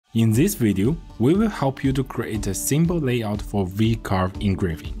In this video, we will help you to create a simple layout for V-carve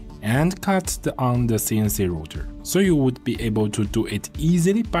engraving and cut on the CNC router, so you would be able to do it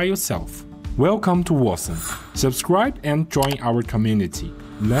easily by yourself. Welcome to Wattsan. Subscribe and join our community.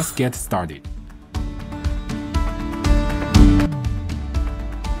 Let's get started.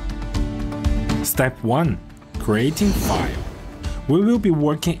 Step 1. Creating file. We will be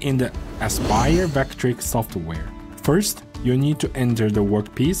working in the Aspire Vectric software. First, you need to enter the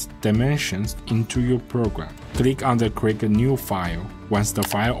workpiece dimensions into your program. Click on the Create a New File. Once the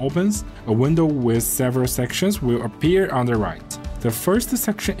file opens, a window with several sections will appear on the right. The first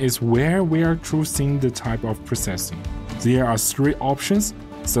section is where we are choosing the type of processing. There are 3 options.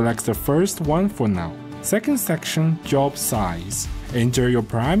 Select the first one for now. Second section, job size. Enter your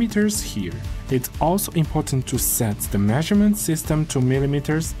parameters here. It's also important to set the measurement system to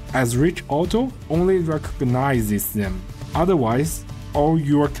millimeters, as Rich Auto only recognizes them. Otherwise, all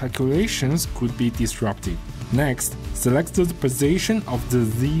your calculations could be disrupted. Next, select the position of the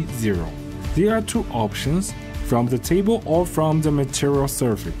Z0. There are 2 options, from the table or from the material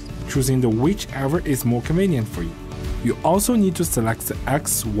surface, choosing whichever is more convenient for you. You also need to select the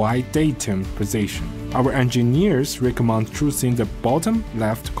XY datum position. Our engineers recommend choosing the bottom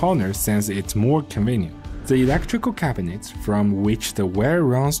left corner since it's more convenient. The electrical cabinet from which the wire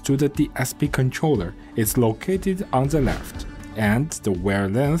runs to the DSP controller is located on the left, and the wire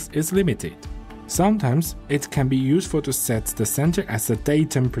length is limited. Sometimes it can be useful to set the center as a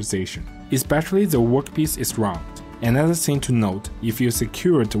datum position, especially the workpiece is round. Another thing to note, if you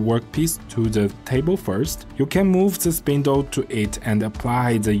secure the workpiece to the table first, you can move the spindle to it and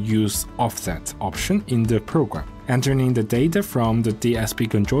apply the Use Offset option in the program, entering the data from the DSP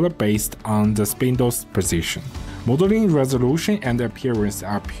controller based on the spindle's position. Modeling resolution and appearance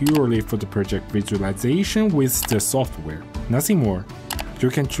are purely for the project visualization with the software, nothing more.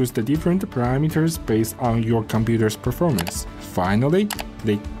 You can choose the different parameters based on your computer's performance. Finally,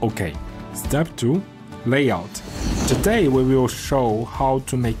 click OK. Step 2. Layout. Today we will show how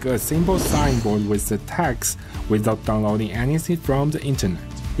to make a simple signboard with the text without downloading anything from the internet.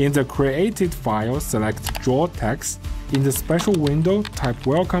 In the created file, select Draw Text. In the special window, type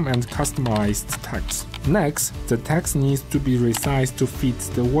Welcome and Customized Text. Next, the text needs to be resized to fit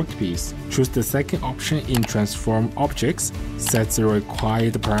the workpiece. Choose the second option in Transform Objects, set the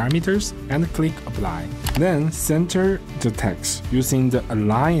required parameters, and click Apply. Then center the text using the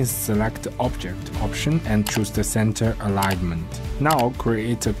Align Select Object option and choose the center alignment. Now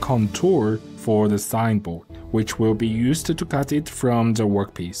create a contour for the signboard, which will be used to cut it from the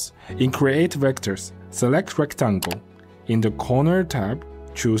workpiece. In Create Vectors, select Rectangle. In the Corner tab,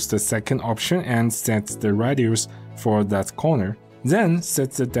 choose the second option and set the radius for that corner. Then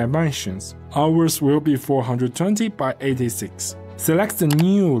set the dimensions. Ours will be 420 by 86. Select the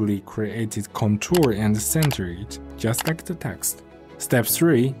newly created contour and center it, just like the text. Step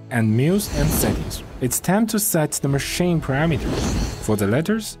 3. Add mills and settings. It's time to set the machine parameters. For the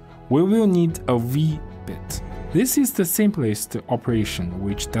letters, we will need a V bit. This is the simplest operation,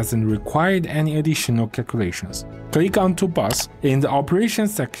 which doesn't require any additional calculations. Click on Toolbox. In the Operation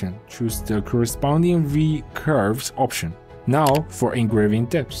section, choose the corresponding V-carve option. Now for engraving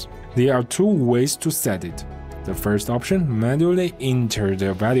depth. There are 2 ways to set it. The first option, manually enter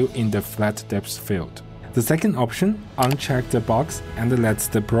the value in the flat depth field. The second option, uncheck the box and let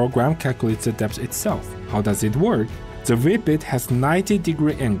the program calculate the depth itself. How does it work? The V-bit has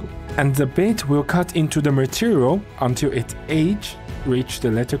 90-degree angle, and the bit will cut into the material until its edge reaches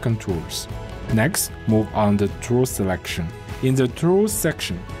the letter contours. Next, move on the tool selection. In the Tools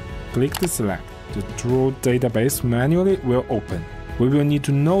section, click the Select. The tool database manually will open. We will need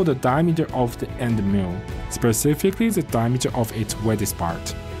to know the diameter of the end mill, specifically the diameter of its wettest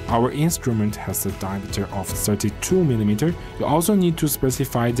part. Our instrument has a diameter of 32 mm. You also need to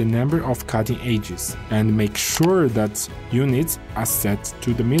specify the number of cutting edges and make sure that units are set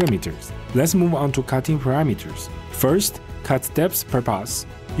to the millimeters. Let's move on to cutting parameters. First, cut depth per pass.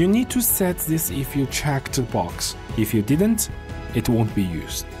 You need to set this if you checked the box. If you didn't, it won't be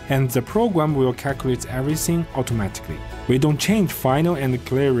used, and the program will calculate everything automatically. We don't change final and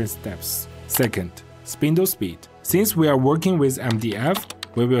clearance depths. Second, spindle speed. Since we are working with MDF,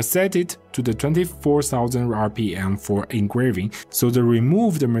 we will set it to the 24,000 RPM for engraving, so the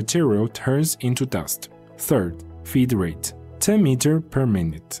removed material turns into dust. Third, feed rate, 10 meters per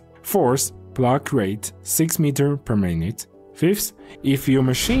minute. Fourth, block rate, 6 meters per minute. Fifth, if your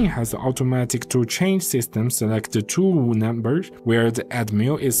machine has an automatic tool change system, select the tool number where the add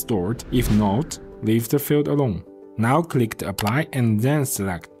mill is stored. If not, leave the field alone. Now click the Apply and then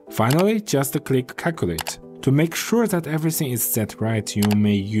Select. Finally, just click Calculate. To make sure that everything is set right, you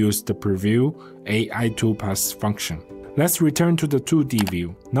may use the Preview AI Toolpath function. Let's return to the 2D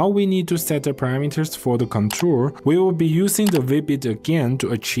view. Now we need to set the parameters for the contour. We will be using the V-bit again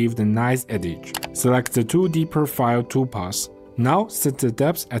to achieve the nice edge. Select the 2D profile toolpath. Now set the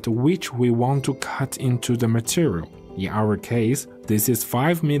depth at which we want to cut into the material. In our case, this is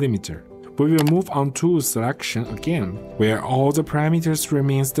 5 mm. We will move on to selection again, where all the parameters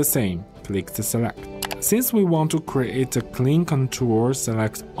remains the same. Click the select. Since we want to create a clean contour,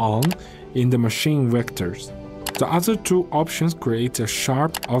 select on in the machine vectors. The other two options create a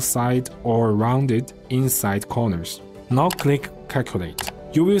sharp outside or rounded inside corners. Now click calculate.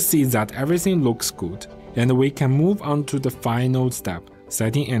 You will see that everything looks good, and we can move on to the final step,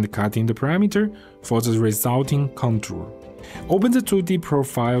 setting and cutting the parameter for the resulting contour. Open the 2D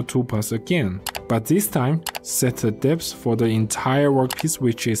profile toolpath again, but this time set the depth for the entire workpiece,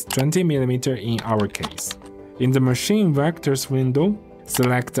 which is 20 mm in our case. In the machine vectors window,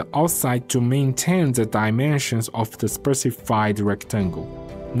 select the outside to maintain the dimensions of the specified rectangle.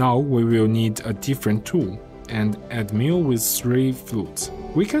 Now we will need a different tool and add mill with 3 flutes.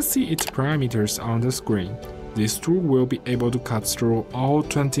 We can see its parameters on the screen. This tool will be able to cut through all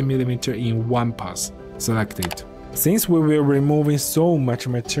 20 mm in one pass. Select it. Since we will be removing so much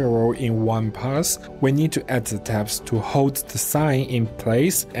material in one pass, we need to add the tabs to hold the sign in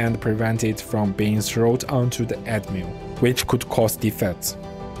place and prevent it from being thrown onto the add mill, which could cause defects.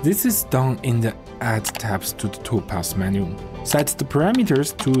 This is done in the Add tabs to the toolpath menu. Set the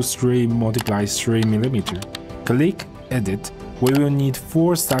parameters to 3 × 3 mm. Click Edit. We will need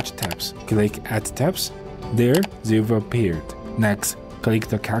 4 such tabs. Click Add tabs. There, they've appeared. Next, click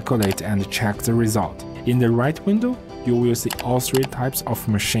the Calculate and check the result. In the right window, you will see all 3 types of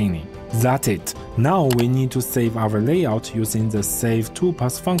machining. That's it. Now we need to save our layout using the Save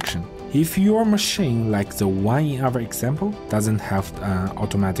Toolpath function. If your machine, like the one in our example, doesn't have an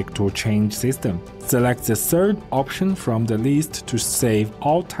automatic tool change system, select the third option from the list to save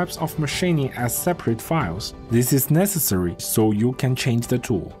all types of machining as separate files. This is necessary so you can change the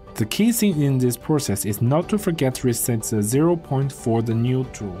tool. The key thing in this process is not to forget to reset the 0 point for the new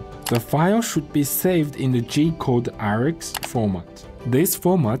tool. The file should be saved in the G-code RX format. This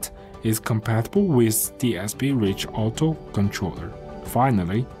format is compatible with DSP Rich Auto Controller.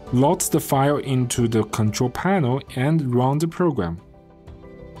 Finally, load the file into the control panel and run the program.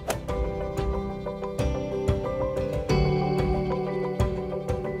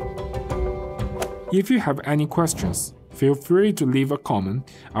 If you have any questions, feel free to leave a comment.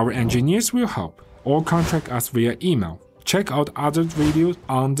 Our engineers will help, or contact us via email. Check out other videos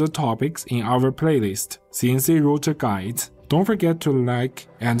on the topics in our playlist, CNC Router Guide. Don't forget to like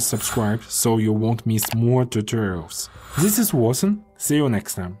and subscribe so you won't miss more tutorials. This is Wattsan. See you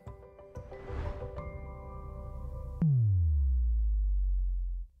next time.